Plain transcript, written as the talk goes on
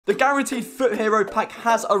The Guaranteed FUT Hero pack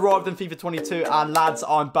has arrived in FIFA 22, and lads,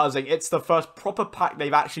 I'm buzzing. It's the first proper pack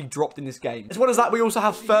they've actually dropped in this game. As well as that, we also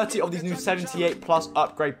have 30 of these new 78 plus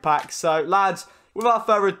upgrade packs. So, lads, without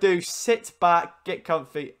further ado, sit back, get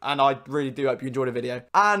comfy, and I really do hope you enjoyed the video.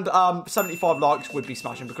 And 75 likes would be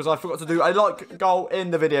smashing, because I forgot to do a like goal in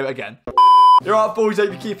the video again. You're right, boys,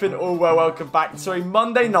 hope you're keeping all well. Welcome back to a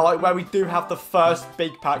Monday night where we do have the first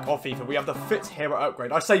big pack of FIFA. We have the FUT Hero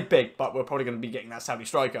upgrade. I say big, but we're probably going to be getting that Saudi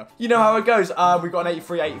striker. You know how it goes. We've got an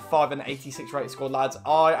 83, 85, and 86 rated squad, lads.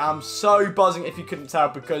 I am so buzzing if you couldn't tell,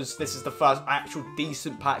 because this is the first actual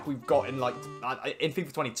decent pack we've got in, like, in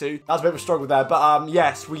FIFA 22. That's a bit of a struggle there, but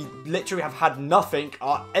yes, we literally have had nothing.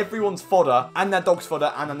 Everyone's fodder, and their dog's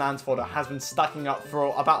fodder, and the nan's fodder has been stacking up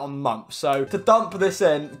for about a month. So to dump this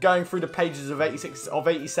in, going through the pages of 86 of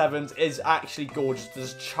 87s is actually gorgeous to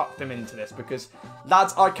just chuck them into this, because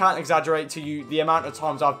lads, I can't exaggerate to you the amount of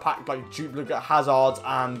times I've packed like duplicate Hazards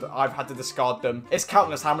and I've had to discard them. It's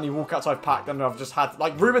countless how many walkouts I've packed, and I've just had,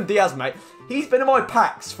 like, Ruben Diaz, mate. He's been in my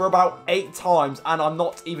packs for about 8 times, and I'm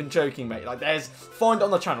not even joking, mate. Like, find it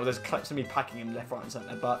on the channel, there's clips of me packing him left, right, and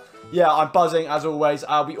centre. But yeah, I'm buzzing as always.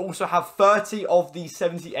 We also have 30 of the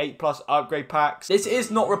 78 plus upgrade packs. This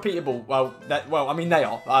is not repeatable. Well, I mean, they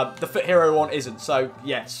are. The FUT Hero one isn't. So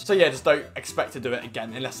yes. So yeah, just don't expect to do it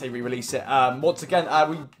again unless they re-release it. Once again,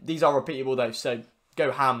 these are repeatable though. So go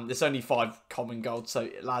ham. There's only 5 common gold. So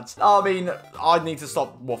lads, I mean, I need to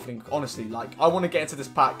stop waffling. Honestly, like, I want to get into this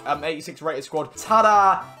pack. 86 rated squad.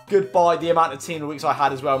 Ta-da! Goodbye. The amount of team of the weeks I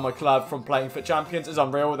had as well in my club from playing FUT Champions is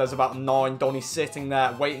unreal. There's about 9 Donnies sitting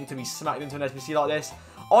there waiting to be smacked into an SBC like this.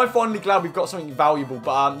 I'm finally glad we've got something valuable,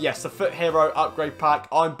 but yes, the FUT Hero upgrade pack,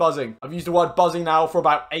 I'm buzzing. I've used the word buzzing now for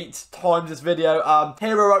about 8 times this video.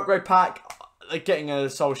 Hero upgrade pack, getting a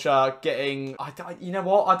Solskjaer, getting, you know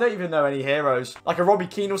what, I don't even know any heroes. Like a Robbie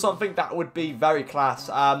Keane or something, that would be very class.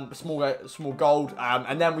 Small gold,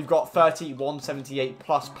 and then we've got 30 178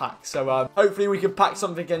 plus packs. So hopefully we can pack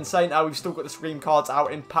something insane. We've still got the Scream cards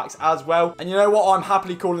out in packs as well. And you know what, I'm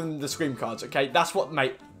happily calling them the Scream cards, okay? That's what,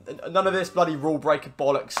 mate. None of this bloody rule breaker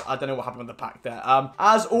bollocks. I don't know what happened with the pack there.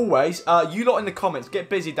 As always, you lot in the comments, get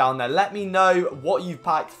busy down there. Let me know what you've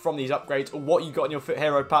packed from these upgrades, or what you got in your FUT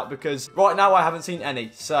Hero pack, because right now I haven't seen any.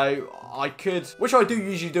 So I could, which I do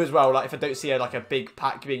usually do as well, like if I don't see like a big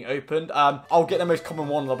pack being opened, I'll get the most common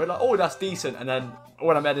one and I'll be like, oh, that's decent. And then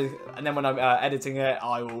when I'm editing it,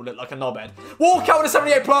 I will look like a knobhead. Walk out with a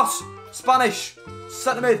 78 plus Spanish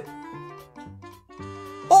centre mid.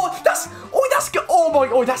 That's good. Oh my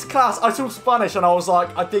god, that's class. I saw Spanish and I was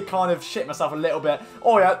like, I did kind of shit myself a little bit.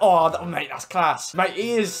 Oh yeah, oh mate, that's class. Mate,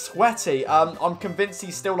 he is sweaty. I'm convinced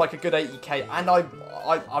he's still like a good 80k, and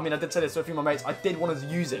I mean, I did say this to a few of my mates, I did want to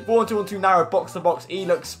use it. 4-on-2-on-2 narrow, box to box. He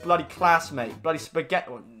looks bloody class, mate. Bloody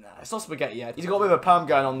spaghetti. Well, nah, it's not spaghetti yet. He's got a bit of a perm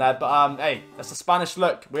going on there, but hey, that's a Spanish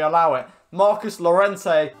look. We allow it. Marcus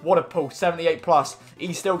Llorente, what a pull, 78 plus.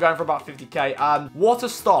 He's still going for about 50k. What a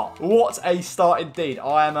start. What a start indeed.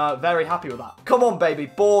 I am very happy with that. Come on, baby.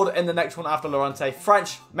 Board in the next one after Llorente.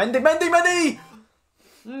 French. Mendy.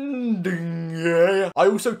 Yeah. I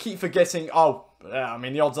also keep forgetting, I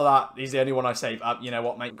mean, the odds are that he's the only one I save. You know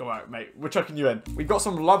what, mate? Go out, mate. We're chucking you in. We've got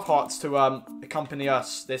some love hearts to accompany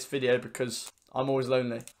us this video, because I'm always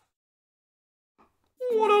lonely.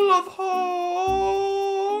 What a love heart.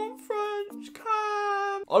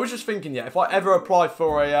 I was just thinking, yeah, if I ever apply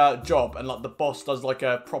for a job and like the boss does like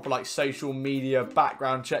a proper like social media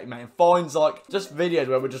background check, mate, and finds like just videos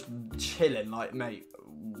where we're just chilling, like, mate,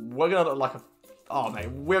 we're gonna look like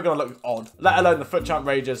we're gonna look odd. Let alone the FUT Champ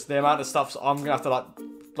rages, the amount of stuff I'm gonna have to like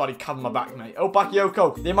bloody cover my back, mate. Oh,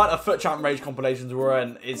 Bakayoko. The amount of FUT Champ rage compilations we're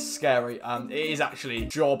in is scary. It is actually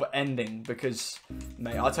job ending, because,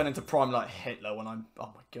 mate, I turn into prime like Hitler when I'm,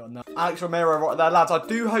 oh my god, no. Alex Romero right there, lads. I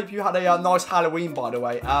do hope you had a nice Halloween, by the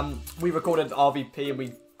way. We recorded RVP and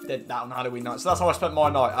we did that on Halloween night, so that's how I spent my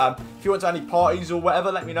night. If you went to any parties or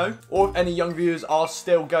whatever, let me know. Or if any young viewers are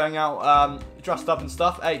still going out dressed up and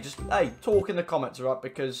stuff, hey, talk in the comments, alright?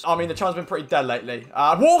 Because, I mean, the channel's been pretty dead lately.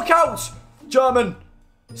 Walkout! German!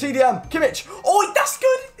 CDM, Kimmich. Oh, that's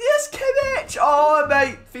good. Yes, Kimmich. Oh,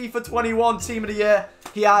 mate. FIFA 21 Team of the Year.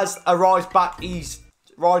 He has arrived back. He's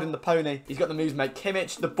riding the pony. He's got the moves, mate.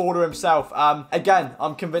 Kimmich, the border himself. Again,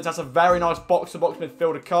 I'm convinced that's a very nice box-to-box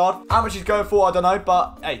midfielder card. How much he's going for, I don't know.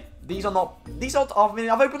 But, hey, these are, I mean,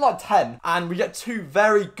 I've opened like 10. And we get 2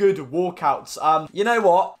 very good walkouts. You know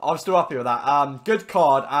what? I'm still happy with that. Good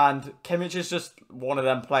card. And Kimmich is just one of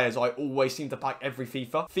them players I always seem to pack every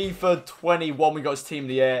FIFA. FIFA 21, we got his Team of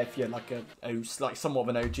the Year, if you're like somewhat of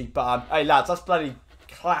an OG. But hey, lads, that's bloody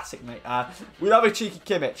classic, mate. We love a cheeky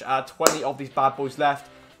Kimmich. 20 of these bad boys left.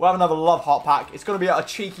 We'll have another Love Heart pack. It's going to be a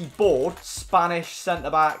cheeky board. Spanish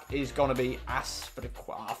centre-back is going to be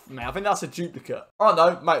Aswell. Man, I think that's a duplicate. I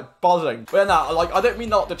don't know, mate, buzzing. But no, like, I don't mean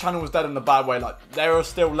that the channel was dead in a bad way. Like, there are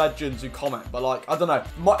still legends who comment. But, like, I don't know.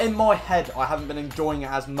 In my head, I haven't been enjoying it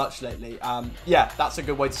as much lately. Yeah, that's a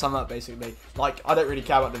good way to sum up, basically. Like, I don't really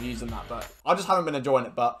care about the views and that, but I just haven't been enjoying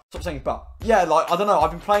it. But, stop saying but. Yeah, like, I don't know. I've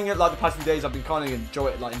been playing it, like, the past few days. I've been kind of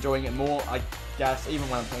enjoying it more, I guess, even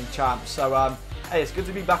when I'm playing champs. So, hey, it's good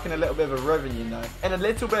to be back in a little bit of a rhythm, you know. In a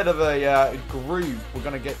little bit of a groove, we're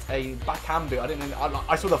going to get a backhand boot. I didn't know,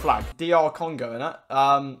 I saw the flag. DR Congo,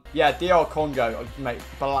 innit? Yeah, DR Congo, mate,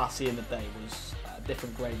 Balassi in the day was a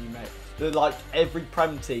different gravy, mate. Like, every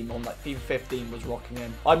Prem team on, like, FIFA 15 was rocking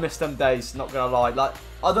him. I miss them days, not going to lie. Like,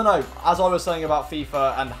 I don't know, as I was saying about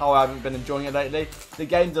FIFA and how I haven't been enjoying it lately, the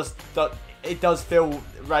game just, it does feel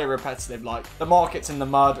very repetitive. Like, the market's in the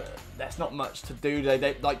mud. There's not much to do.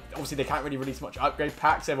 They like, obviously they can't really release much upgrade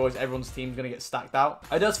packs. Otherwise, everyone's team's going to get stacked out.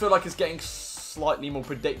 It does feel like it's getting slightly more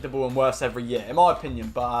predictable and worse every year, in my opinion.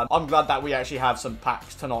 But I'm glad that we actually have some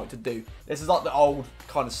packs tonight to do. This is like the old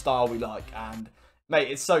kind of style we like. And, mate,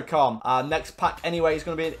 it's so calm. Next pack, anyway, is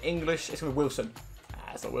going to be in English. It's going to be Wilson.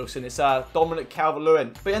 It's not Wilson, it's Dominic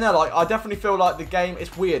Calvert-Lewin. But, you know, like, I definitely feel like the game,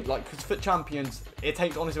 it's weird. Like, because FUT Champions, it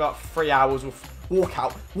takes honestly about 3 hours of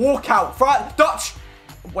walkout, Dutch!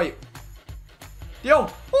 Wait. Yo,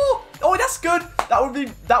 oh, that's good. That would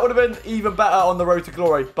have been even better on the road to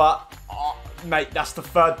glory. But, mate, that's the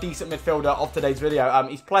third decent midfielder of today's video.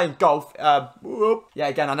 He's playing golf. Yeah,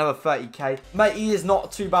 again, another 30k. Mate, he is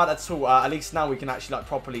not too bad at all. At least now we can actually, like,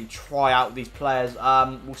 properly try out these players.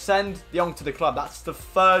 We'll send De Jong to the club. That's the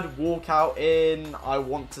third walkout in, I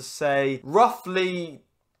want to say, roughly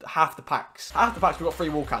half the packs. Half the packs, we've got 3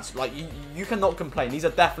 walkouts. Like, you cannot complain. These are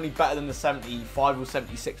definitely better than the 75 or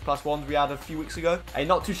 76 plus ones we had a few weeks ago. Hey,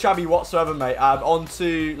 not too shabby whatsoever, mate. On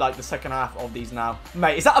to, like, the second half of these now.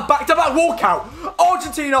 Mate, is that a back-to-back walkout?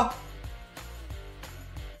 Argentina!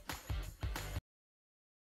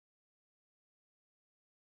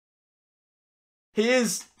 He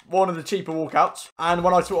is one of the cheaper walkouts. And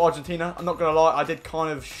when I saw Argentina, I'm not going to lie, I did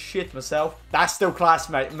kind of shit myself. That's still class,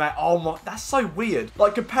 mate. Oh my, that's so weird.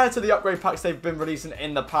 Like, compared to the upgrade packs they've been releasing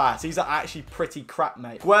in the past, these are actually pretty crap,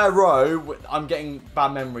 mate. Guero, I'm getting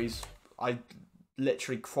bad memories. I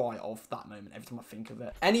literally cry off that moment every time I think of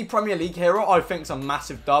it. Any Premier League hero, I think, is a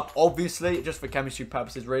massive dub. Obviously, just for chemistry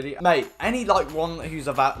purposes, really. Mate, any, like, one who's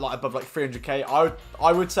about, like, above, like, 300k,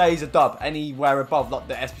 I would say he's a dub. Anywhere above, like,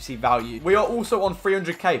 the SBC value. We are also on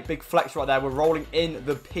 300k. Big flex right there. We're rolling in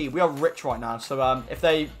the P. We are rich right now. So, if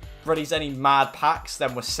they release any mad packs,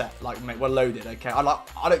 then we're set. Like, mate, we're loaded, okay?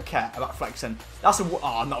 I don't care about flexing. That's a,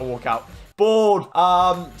 not a walkout. Board.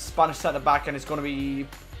 Spanish centre-back, and it's going to be...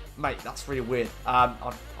 Mate, that's really weird. I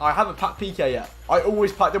haven't packed PK yet. I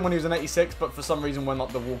always packed him when he was an 86, but for some reason when,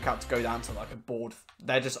 like, the walkouts go down to, like, a board,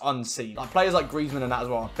 they're just unseen. Like, players like Griezmann and that as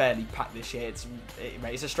well, I barely packed this year.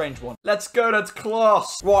 Mate, it's a strange one. Let's go, that's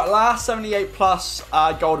class. Right, last 78 plus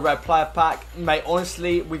gold red player pack. Mate,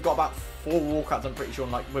 honestly, we've got about 4 walkouts, I'm pretty sure,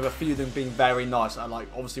 and, like, with a few of them being very nice, and, like,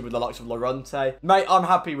 obviously with the likes of Llorente. Mate, I'm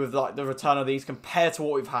happy with, like, the return of these compared to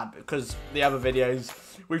what we've had, because the other videos,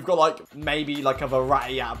 we've got, like, maybe, like, a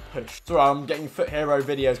variety out of push. So I'm getting FUT Hero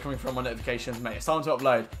videos coming from my notifications, mate. It's time to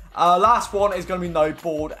upload. Last one is going to be no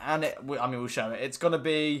board, and we'll show it. It's going to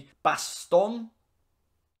be Baston.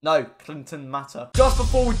 No, Clinton Matter. Just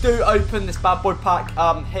before we do open this bad boy pack,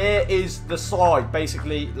 here is the side.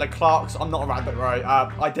 Basically, Leclerc's. I'm not a rabbit, right?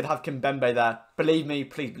 I did have Kimpembe there. Believe me,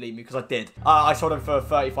 please believe me, because I did. I sold him for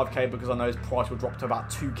 35k because I know his price will drop to about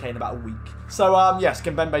 2k in about a week. So, yes,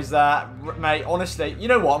 Kimpembe's there. Mate, honestly, you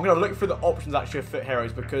know what? I'm going to look through the options, actually, of FUT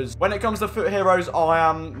Heroes, because when it comes to FUT Heroes, I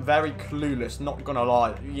am very clueless, not going to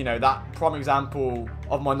lie. You know, that prime example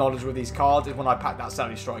of my knowledge with these cards is when I packed that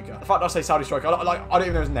Saudi striker. The fact I say Saudi striker, I don't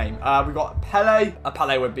even know his name. We've got Pele. A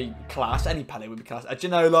Pele would be class. Any Pele would be class. A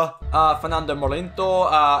Ginola. Fernando Molinto.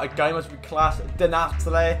 A Gomez would be class.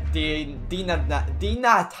 Dinatale.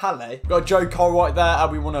 Dinatale. We've got Joe Cole right there.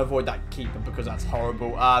 We want to avoid that keeper because that's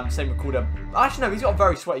horrible. Same with Calder. Actually, no, he's got a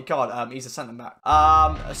very sweaty card. He's a centre back.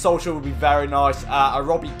 A Solskjaer would be very nice. A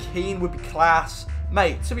Robbie Keane would be class.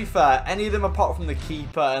 Mate, to be fair, any of them apart from the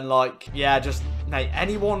keeper and, like, yeah, just, mate,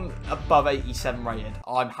 anyone above 87 rated,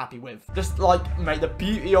 I'm happy with. Just, like, mate, the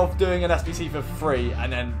beauty of doing an SBC for free and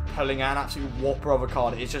then pulling out an absolute whopper of a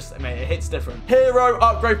card, it's just, mate, it hits different. Hero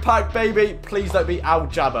upgrade pack, baby. Please don't be Al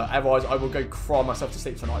Jabba. Otherwise, I will go cry myself to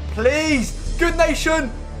sleep tonight. Please! Good nation!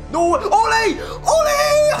 No! Ollie!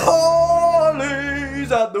 Ollie! Oh!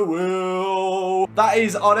 release at the wheel. That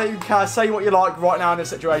is, I don't even care. Say what you like right now in this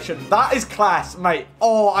situation. That is class, mate.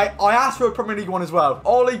 Oh, I asked for a Premier League one as well.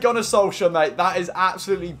 Ole Gunnar Solskjaer, mate. That is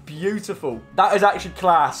absolutely beautiful. That is actually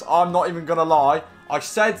class. I'm not even going to lie. I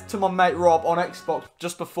said to my mate Rob on Xbox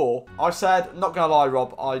just before, I said, not going to lie,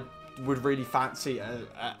 Rob, I would really fancy a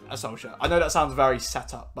Solskjaer. I know that sounds very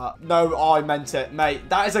set up, but no, I meant it, mate.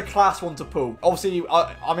 That is a class one to pull. Obviously,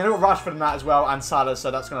 I mean, I've got Rashford in that as well, and Salah,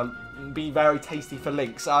 so that's going to be very tasty for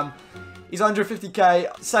links. He's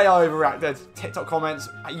 150k. Say I overreacted. TikTok comments,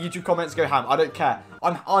 YouTube comments, go ham. I don't care.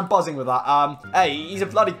 I'm buzzing with that. Hey, he's a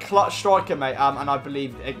bloody clutch striker, mate. And I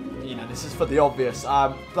believe, you know, this is for the obvious.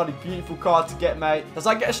 Bloody beautiful card to get, mate. Does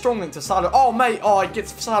that get a strong link to Salah? Oh, mate. Oh, it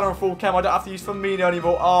gets Salah on full chem. I don't have to use Firmino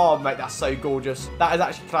anymore. Oh, mate, that's so gorgeous. That is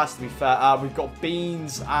actually class, to be fair. We've got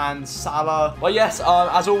Beans and Salah. Well, yes,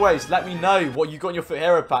 as always, let me know what you got in your FUT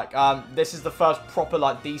Hero pack. This is the first proper,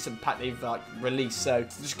 like, decent pack they've, like, released. So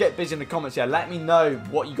just get busy in the comments. Yeah, let me know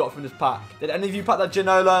what you got from this pack. Did any of you pack that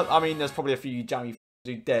Ginola? I mean, there's probably a few jammy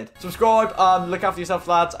who did. Subscribe, look after yourself,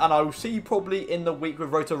 lads, and I will see you probably in the week with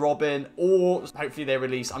Roto Robin, or hopefully they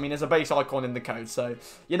release. I mean, there's a base icon in the code, so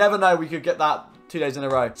you never know, we could get that 2 days in a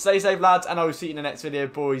row. Stay safe, lads, and I will see you in the next video,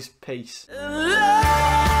 boys. Peace.